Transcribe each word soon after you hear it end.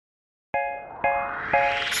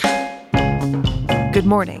Good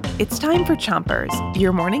morning. It's time for Chompers,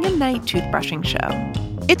 your morning and night toothbrushing show.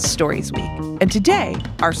 It's Stories Week, and today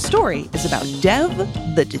our story is about Dev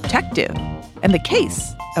the detective and the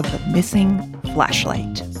case of the missing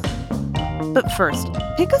flashlight. But first,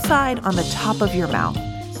 pick a side on the top of your mouth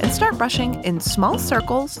and start brushing in small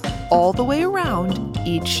circles all the way around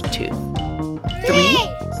each tooth. 3,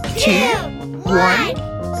 2, 1,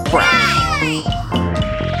 brush.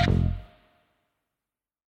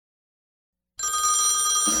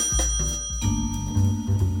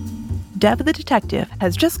 Dev the detective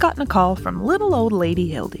has just gotten a call from little old Lady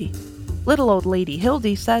Hildy. Little old Lady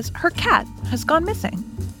Hildy says her cat has gone missing.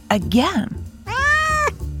 Again.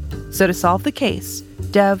 So to solve the case,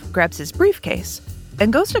 Dev grabs his briefcase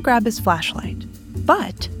and goes to grab his flashlight.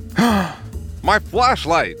 But... My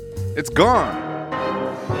flashlight! It's gone!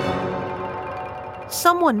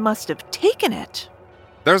 Someone must have taken it.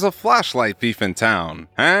 There's a flashlight thief in town,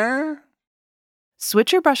 huh?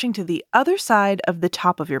 Switch your brushing to the other side of the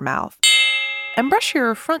top of your mouth. And brush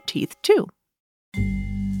your front teeth, too.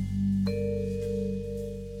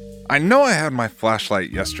 I know I had my flashlight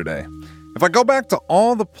yesterday. If I go back to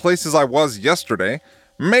all the places I was yesterday,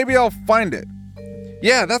 maybe I'll find it.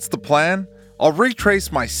 Yeah, that's the plan. I'll retrace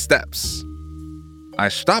my steps. I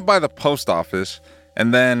stopped by the post office,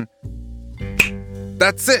 and then...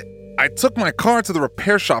 That's it! I took my car to the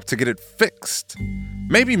repair shop to get it fixed.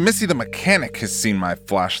 Maybe Missy the mechanic has seen my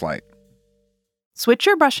flashlight. Switch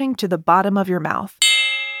your brushing to the bottom of your mouth.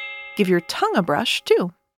 Give your tongue a brush,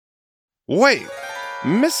 too. Wait,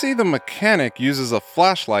 Missy the mechanic uses a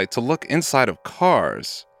flashlight to look inside of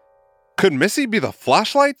cars. Could Missy be the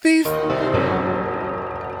flashlight thief?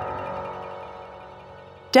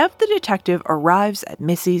 Dev the detective arrives at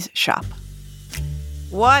Missy's shop.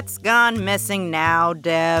 What's gone missing now,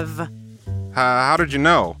 Dev? How did you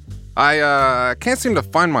know? I can't seem to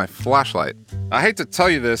find my flashlight. I hate to tell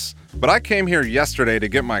you this, but I came here yesterday to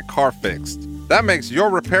get my car fixed. That makes your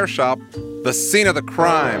repair shop the scene of the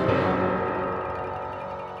crime.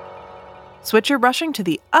 Switch your brushing to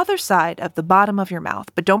the other side of the bottom of your mouth,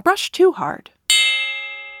 but don't brush too hard.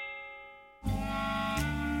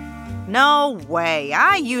 No way.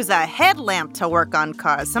 I use a headlamp to work on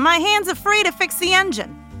cars, so my hands are free to fix the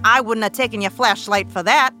engine. I wouldn't have taken your flashlight for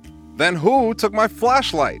that. Then who took my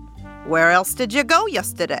flashlight? Where else did you go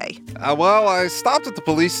yesterday? Well, I stopped at the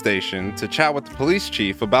police station to chat with the police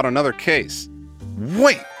chief about another case.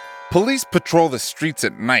 Wait! Police patrol the streets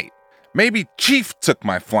at night. Maybe Chief took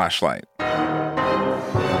my flashlight.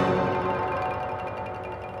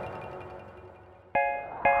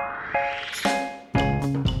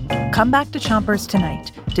 Come back to Chompers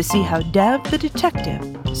tonight to see how Dev the detective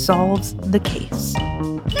solves the case.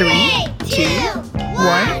 3, 2,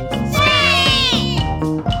 1,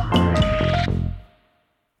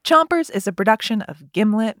 Chompers is a production of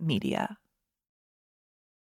Gimlet Media.